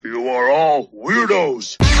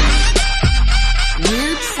weirdos.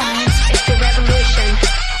 Weird science is the revolution.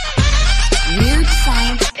 Weird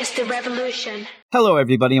science is the revolution. Hello,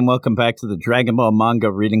 everybody, and welcome back to the Dragon Ball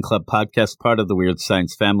Manga Reading Club podcast, part of the Weird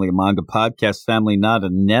Science family, a manga podcast family, not a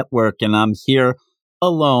network. And I'm here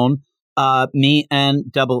alone. Me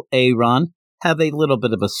and Double Aaron have a little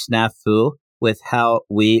bit of a snafu with how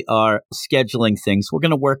we are scheduling things. We're going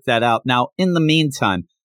to work that out. Now, in the meantime,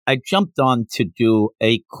 I jumped on to do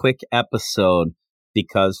a quick episode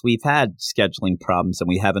because we've had scheduling problems and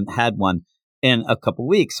we haven't had one in a couple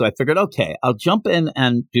weeks. So I figured, okay, I'll jump in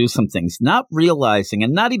and do some things, not realizing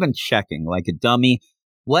and not even checking like a dummy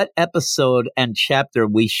what episode and chapter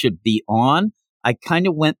we should be on. I kind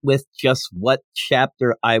of went with just what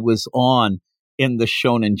chapter I was on in the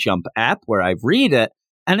Shonen Jump app where I read it.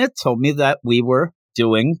 And it told me that we were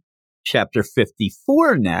doing chapter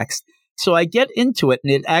 54 next. So I get into it,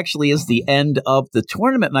 and it actually is the end of the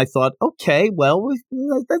tournament. And I thought, okay, well,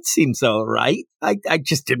 that seems all right. I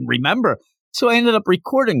just didn't remember. So I ended up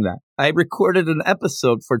recording that. I recorded an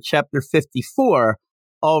episode for chapter 54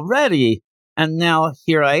 already. And now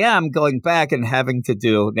here I am going back and having to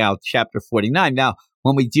do now chapter 49. Now,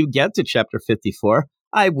 when we do get to chapter 54,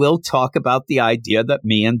 I will talk about the idea that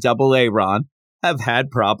me and Double Aaron have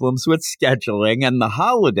had problems with scheduling and the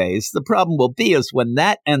holidays. The problem will be is when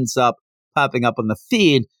that ends up popping up on the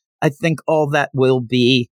feed, I think all that will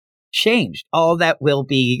be changed. All that will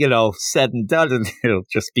be, said and done, and it'll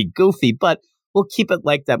just be goofy, but we'll keep it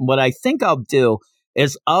like that. And what I think I'll do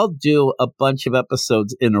is I'll do a bunch of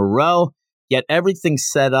episodes in a row, get everything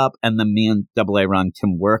set up, and then me and Double Aaron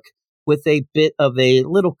can work with a bit of a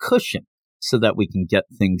little cushion so that we can get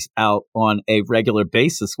things out on a regular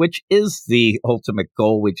basis, which is the ultimate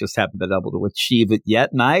goal. We just haven't been able to achieve it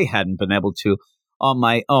yet, and I hadn't been able to on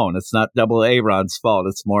my own. It's not Double Aaron's fault.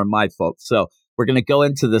 It's more my fault. So we're going to go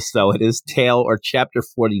into this, though. It is Tale or Chapter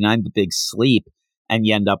 49, The Big Sleep, and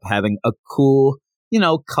you end up having a cool,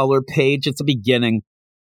 color page at the beginning,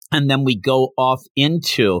 and then we go off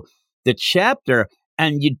into the chapter.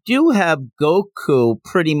 And you do have Goku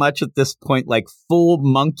pretty much at this point, like full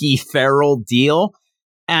monkey feral deal.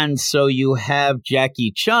 And so you have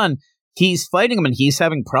Jackie Chun. He's fighting him and he's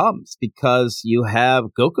having problems because you have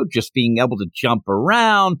Goku just being able to jump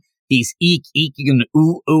around. He's eeking and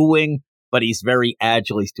oohing, but he's very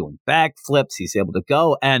agile. He's doing backflips. He's able to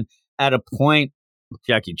go. And at a point,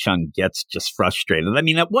 Jackie Chun gets just frustrated. I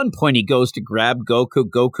mean, at one point he goes to grab Goku.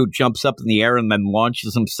 Goku jumps up in the air and then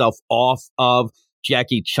launches himself off of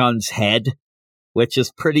Jackie Chun's head, which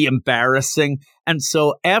is pretty embarrassing. And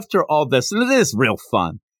so after all this, and it is real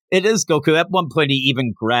fun, it is Goku. At one point, he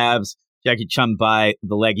even grabs Jackie Chun by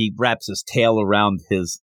the leg. He wraps his tail around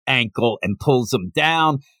his ankle and pulls him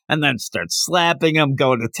down and then starts slapping him,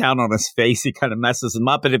 going to town on his face. He kind of messes him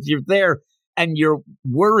up. And if you're there and you're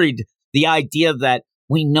worried, the idea that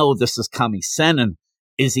we know this is Kami-sen, and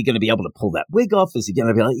is he going to be able to pull that wig off? Is he going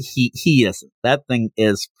to be like, he isn't. That thing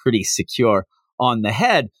is pretty secure on the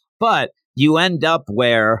head, but you end up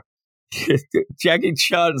where Jackie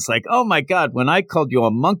Chan's like, oh my God, when I called you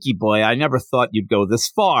a monkey boy, I never thought you'd go this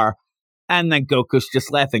far. And then Goku's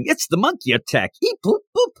just laughing. It's the monkey attack. Eep, boop,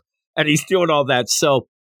 boop. And he's doing all that. So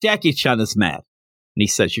Jackie Chun is mad. And he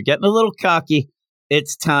says, you're getting a little cocky.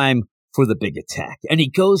 It's time for the big attack. And he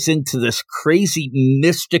goes into this crazy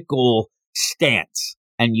mystical stance.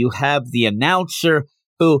 And you have the announcer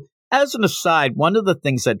who, as an aside, one of the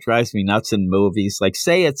things that drives me nuts in movies, like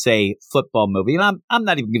say it's a football movie, and I'm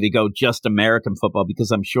not even going to go just American football because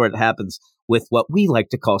I'm sure it happens with what we like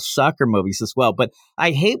to call soccer movies as well. But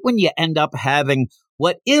I hate when you end up having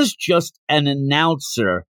what is just an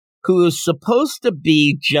announcer who is supposed to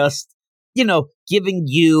be just, giving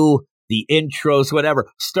you the intros, whatever,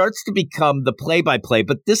 starts to become the play-by-play.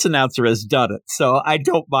 But this announcer has done it, so I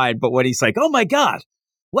don't mind. But when he's like, oh my God,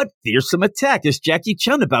 what fearsome attack is Jackie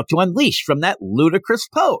Chun about to unleash from that ludicrous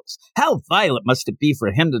pose? How violent must it be for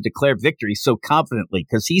him to declare victory so confidently?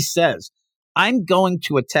 Because he says, I'm going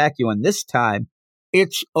to attack you, and this time,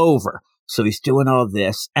 it's over. So he's doing all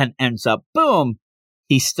this and ends up, boom,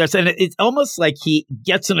 he starts, and it's almost like he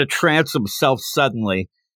gets in a trance himself suddenly,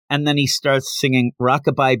 and then he starts singing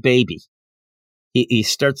Rockabye Baby. He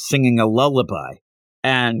starts singing a lullaby,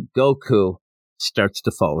 and Goku starts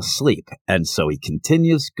to fall asleep. And so he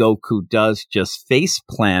continues. Goku does just face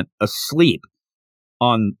plant asleep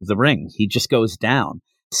on the ring. He just goes down.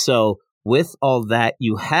 So with all that,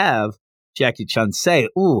 you have Jackie Chun say,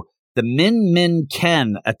 ooh, the Min Min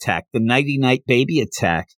Ken attack, the Nighty Night Baby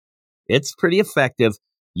attack, it's pretty effective.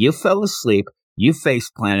 You fell asleep. You face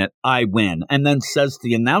plant it. I win. And then says to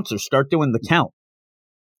the announcer, start doing the count.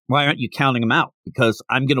 Why aren't you counting him out? Because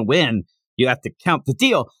I'm going to win. You have to count the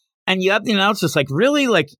deal. And you have the announcers like, really?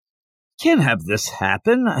 Like, can't have this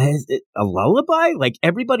happen. A lullaby? Like,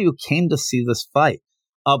 everybody who came to see this fight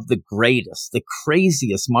of the greatest, the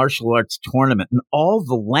craziest martial arts tournament in all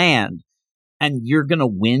the land, and you're going to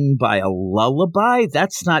win by a lullaby?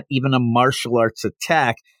 That's not even a martial arts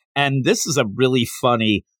attack. And this is a really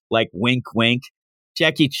funny, like, wink, wink.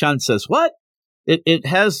 Jackie Chun says, what? It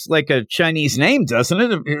has like a Chinese name, doesn't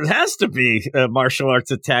it? It has to be a martial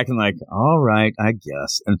arts attack. And like, all right, I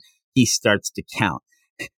guess. And he starts to count.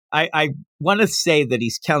 I want to say that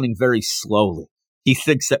he's counting very slowly. He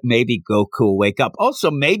thinks that maybe Goku will wake up.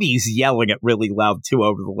 Also, maybe he's yelling it really loud, too,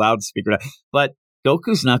 over the loudspeaker. But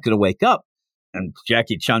Goku's not going to wake up. And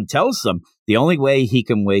Jackie Chun tells them the only way he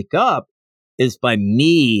can wake up is by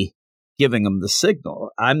me giving him the signal.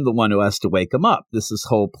 I'm the one who has to wake him up. This is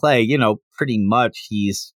whole play. Pretty much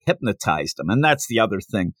he's hypnotized him. And that's the other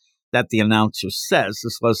thing that the announcer says.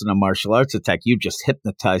 This wasn't a martial arts attack. You just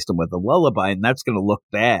hypnotized him with a lullaby, and that's going to look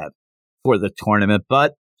bad for the tournament.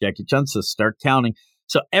 But Jackie Chun says, start counting.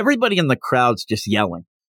 So everybody in the crowd's just yelling,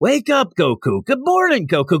 wake up, Goku. Good morning,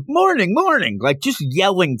 Goku. Morning, morning. Like, just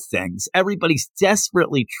yelling things. Everybody's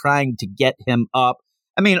desperately trying to get him up.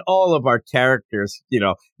 I mean, all of our characters,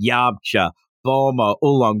 Yamcha, Bulma,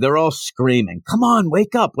 Oolong, they're all screaming, come on,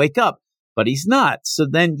 wake up, wake up. But he's not. So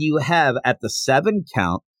then you have, at the 7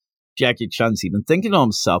 count, Jackie Chun's even thinking to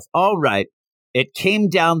himself, all right, it came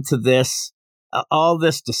down to this, all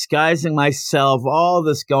this disguising myself, all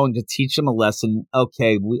this going to teach him a lesson.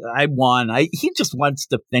 Okay, I won. He just wants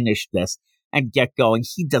to finish this and get going.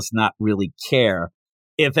 He does not really care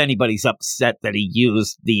if anybody's upset that he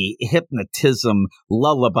used the hypnotism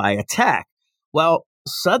lullaby attack. Well,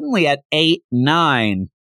 suddenly at 8, 9,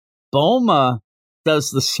 Bulma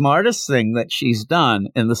does the smartest thing that she's done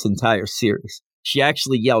in this entire series. She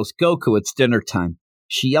actually yells, Goku, it's dinner time.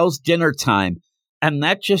 She yells dinner time, and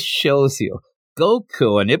that just shows you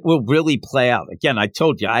Goku, and it will really play out. Again, I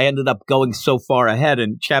told you, I ended up going so far ahead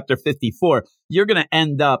in chapter 54. You're going to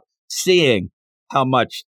end up seeing how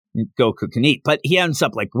much Goku can eat. But he ends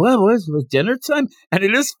up like, what was dinner time? And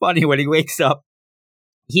it is funny when he wakes up.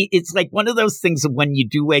 It's like one of those things of when you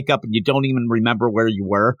do wake up and you don't even remember where you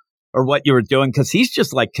were or what you were doing, because he's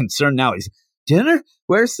just like concerned now. He's, dinner?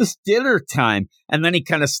 Where's this dinner time? And then he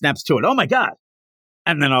kind of snaps to it. Oh, my God.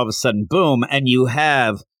 And then all of a sudden, boom, and you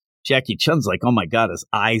have Jackie Chun's like, oh, my God, his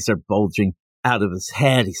eyes are bulging out of his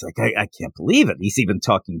head. He's like, I can't believe it. He's even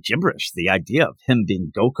talking gibberish. The idea of him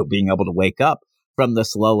being Goku, being able to wake up from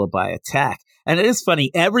this lullaby attack. And it is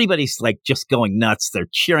funny. Everybody's like just going nuts. They're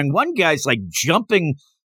cheering. One guy's like jumping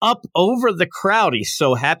up over the crowd. He's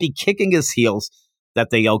so happy, kicking his heels that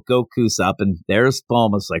they yell, Goku's up. And there's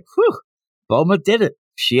Bulma's like, whew, Bulma did it.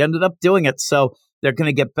 She ended up doing it. So they're going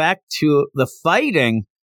to get back to the fighting.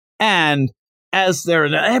 And as they're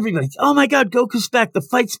everybody, oh my God, Goku's back. The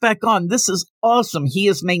fight's back on. This is awesome. He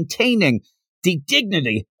is maintaining the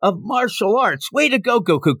dignity of martial arts. Way to go,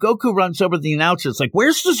 Goku. Goku runs over the announcers like,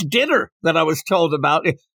 where's this dinner that I was told about?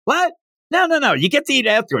 What? No. You get to eat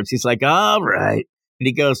afterwards. He's like, all right. And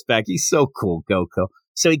he goes back. He's so cool, Goku.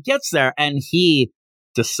 So he gets there and Goku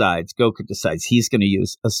decides he's going to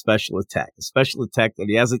use a special attack that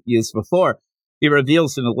he hasn't used before. He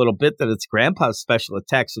reveals in a little bit that it's Grandpa's special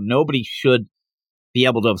attack, so nobody should be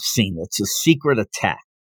able to have seen it. It's a secret attack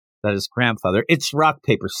that his grandfather. It's rock,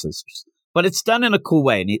 paper, scissors. But it's done in a cool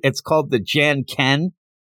way. And it's called the Jan Ken.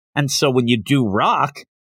 And so when you do rock,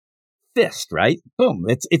 fist, right? Boom.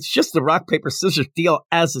 It's just the rock, paper, scissors deal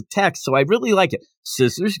as attack. So I really like it.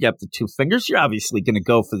 Scissors, you have the 2 fingers. You're obviously going to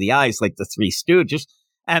go for the eyes like the Three Stooges.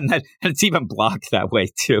 And it's even blocked that way,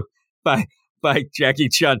 too, by Jackie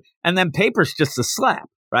Chun. And then paper's just a slap,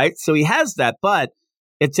 right? So he has that, but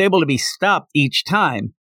it's able to be stopped each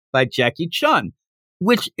time by Jackie Chun,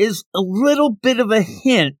 which is a little bit of a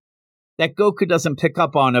hint that Goku doesn't pick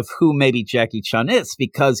up on of who maybe Jackie Chun is,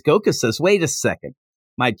 because Goku says, wait a second,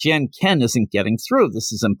 my Jen Ken isn't getting through.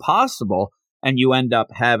 This is impossible. And you end up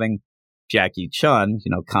having Jackie Chun,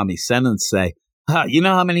 Kami-sen, and say, you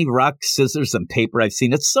know how many rock, scissors, and paper I've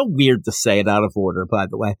seen? It's so weird to say it out of order, by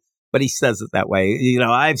the way, but he says it that way.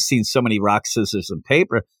 I've seen so many rock, scissors, and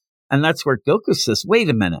paper. And that's where Goku says, wait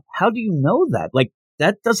a minute, how do you know that? Like,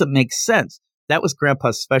 that doesn't make sense. That was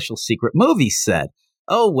Grandpa's special secret move, he said.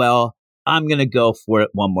 Oh, well, I'm going to go for it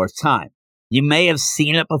one more time. You may have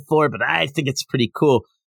seen it before, but I think it's pretty cool.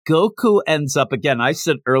 Goku ends up, again, I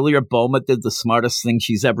said earlier, Bulma did the smartest thing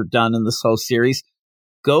she's ever done in this whole series.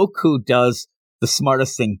 Goku does the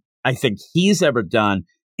smartest thing I think he's ever done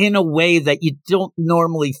in a way that you don't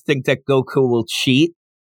normally think that Goku will cheat.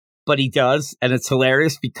 but he does, and it's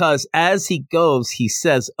hilarious because as he goes, he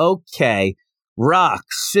says, okay, rock,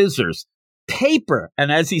 scissors, paper. And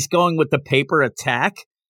as he's going with the paper attack,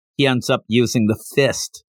 he ends up using the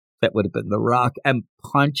fist that would have been the rock and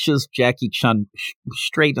punches Jackie Chan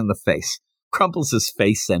straight in the face, crumples his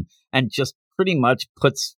face in, and just pretty much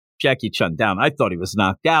puts Jackie Chan down. I thought he was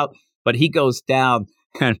knocked out, but he goes down,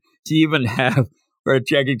 and you even have where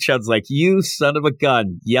Jackie Chan's like, you son of a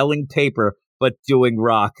gun, yelling paper, but doing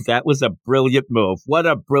rock. That was a brilliant move. What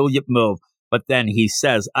a brilliant move. But then he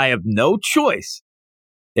says, I have no choice.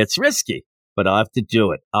 It's risky, but I'll have to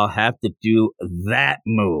do it. I'll have to do that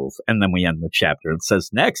move. And then we end the chapter. It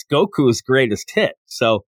says, next, Goku's greatest hit.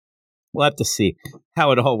 So we'll have to see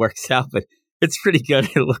how it all works out. But it's pretty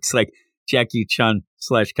good. It looks like Jackie Chan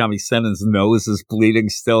 / Kami-sen's nose is bleeding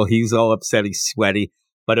still. He's all upset. He's sweaty.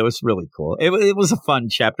 But it was really cool. It was a fun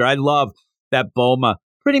chapter. I love that Bulma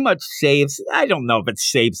pretty much saves, I don't know if it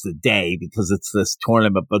saves the day because it's this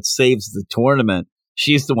tournament, but saves the tournament.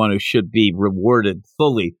 She's the one who should be rewarded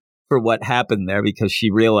fully for what happened there because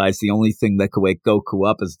she realized the only thing that could wake Goku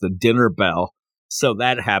up is the dinner bell. So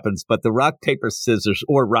that happens. But the rock, paper, scissors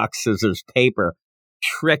or rock, scissors, paper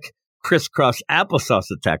trick crisscross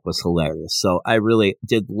applesauce attack was hilarious. So I really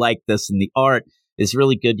did like this, and the art is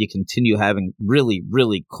really good. You continue having really,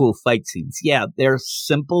 really cool fight scenes. Yeah, they're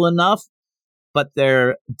simple enough, but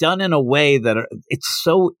they're done in a way that it's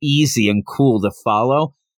so easy and cool to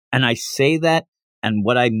follow. And I say that, and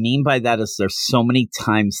what I mean by that is there's so many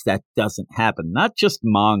times that doesn't happen, not just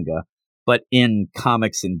manga, but in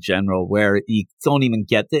comics in general, where you don't even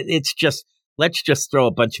get it. It's just, let's just throw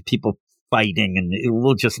a bunch of people fighting and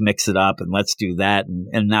we'll just mix it up and let's do that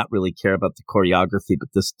and not really care about the choreography, but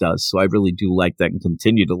this does. So I really do like that and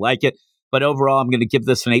continue to like it. But overall, I'm going to give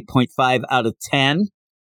this an 8.5 out of 10.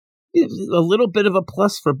 A little bit of a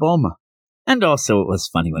plus for Bulma. And also it was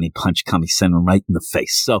funny when he punched Kami-sen right in the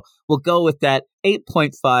face. So we'll go with that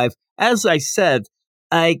 8.5. As I said,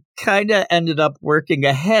 I kind of ended up working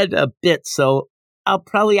ahead a bit. So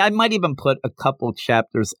I might even put a couple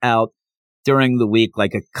chapters out during the week,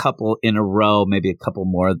 like a couple in a row, maybe a couple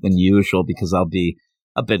more than usual, because I'll be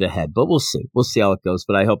a bit ahead. But we'll see. We'll see how it goes.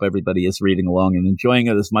 But I hope everybody is reading along and enjoying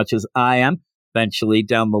it as much as I am. Eventually,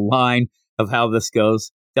 down the line of how this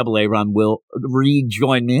goes, Double A-Ron will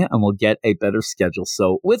rejoin me and we'll get a better schedule.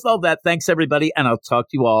 So with all that, thanks everybody, and I'll talk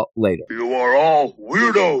to you all later. You are all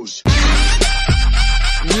weirdos.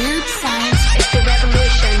 Weird science is the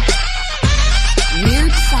revolution.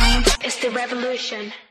 Weird science is the revolution.